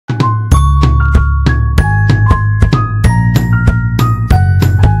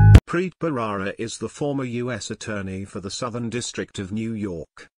Preet Bharara is the former U.S. Attorney for the Southern District of New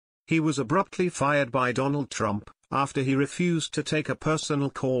York. He was abruptly fired by Donald Trump, after he refused to take a personal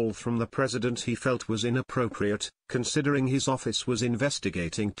call from the president he felt was inappropriate, considering his office was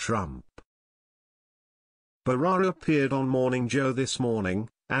investigating Trump. Bharara appeared on Morning Joe this morning,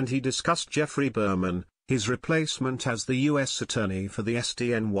 and he discussed Geoffrey Berman, his replacement as the U.S. Attorney for the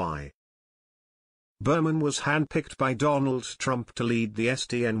SDNY. Berman was handpicked by Donald Trump to lead the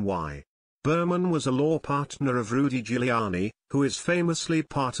SDNY. Berman was a law partner of Rudy Giuliani, who is famously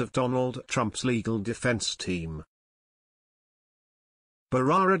part of Donald Trump's legal defense team.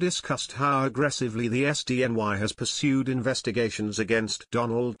 Bharara discussed how aggressively the SDNY has pursued investigations against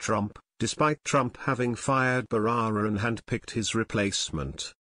Donald Trump, despite Trump having fired Bharara and handpicked his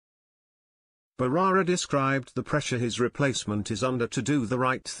replacement. Bharara described the pressure his replacement is under to do the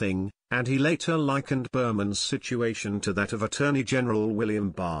right thing, and he later likened Berman's situation to that of Attorney General William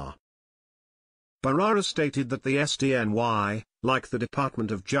Barr. Bharara stated that the SDNY, like the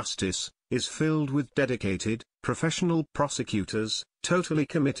Department of Justice, is filled with dedicated, professional prosecutors, totally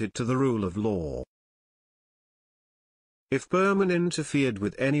committed to the rule of law. If Berman interfered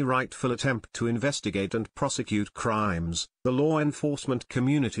with any rightful attempt to investigate and prosecute crimes, the law enforcement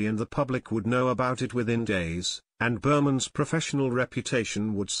community and the public would know about it within days, and Berman's professional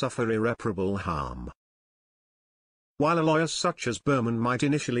reputation would suffer irreparable harm. While a lawyer such as Berman might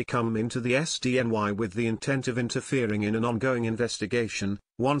initially come into the SDNY with the intent of interfering in an ongoing investigation,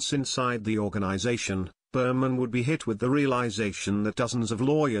 once inside the organization, Berman would be hit with the realization that dozens of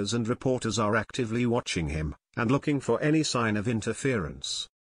lawyers and reporters are actively watching him, and looking for any sign of interference.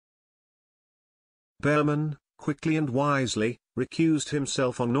 Berman, quickly and wisely, recused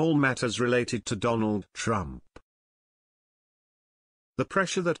himself on all matters related to Donald Trump. The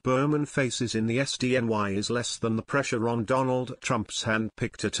pressure that Berman faces in the SDNY is less than the pressure on Donald Trump's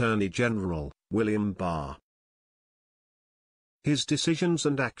hand-picked Attorney General, William Barr. His decisions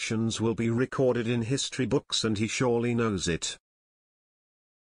and actions will be recorded in history books, and he surely knows it.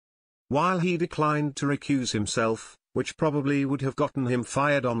 While he declined to recuse himself, which probably would have gotten him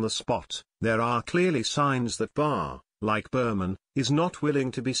fired on the spot, there are clearly signs that Barr, like Berman, is not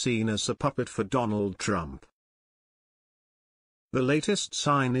willing to be seen as a puppet for Donald Trump. The latest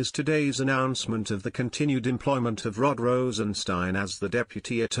sign is today's announcement of the continued employment of Rod Rosenstein as the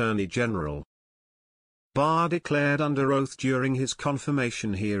Deputy Attorney General. Barr declared under oath during his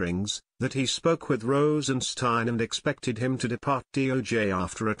confirmation hearings, that he spoke with Rosenstein and expected him to depart DOJ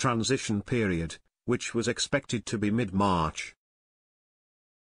after a transition period, which was expected to be mid-March.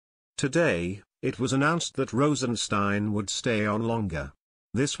 Today, it was announced that Rosenstein would stay on longer.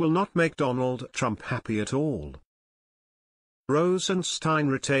 This will not make Donald Trump happy at all. Rosenstein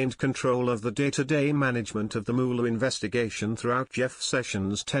retained control of the day-to-day management of the Mueller investigation throughout Jeff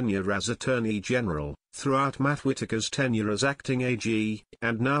Sessions' tenure as Attorney General, throughout Matt Whitaker's tenure as acting AG,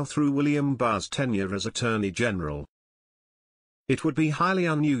 and now through William Barr's tenure as Attorney General. It would be highly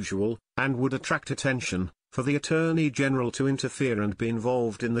unusual, and would attract attention, for the Attorney General to interfere and be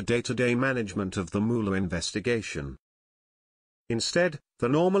involved in the day-to-day management of the Mueller investigation. Instead, the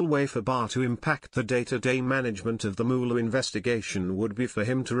normal way for Barr to impact the day-to-day management of the Mueller investigation would be for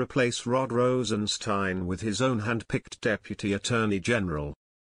him to replace Rod Rosenstein with his own hand-picked Deputy Attorney General.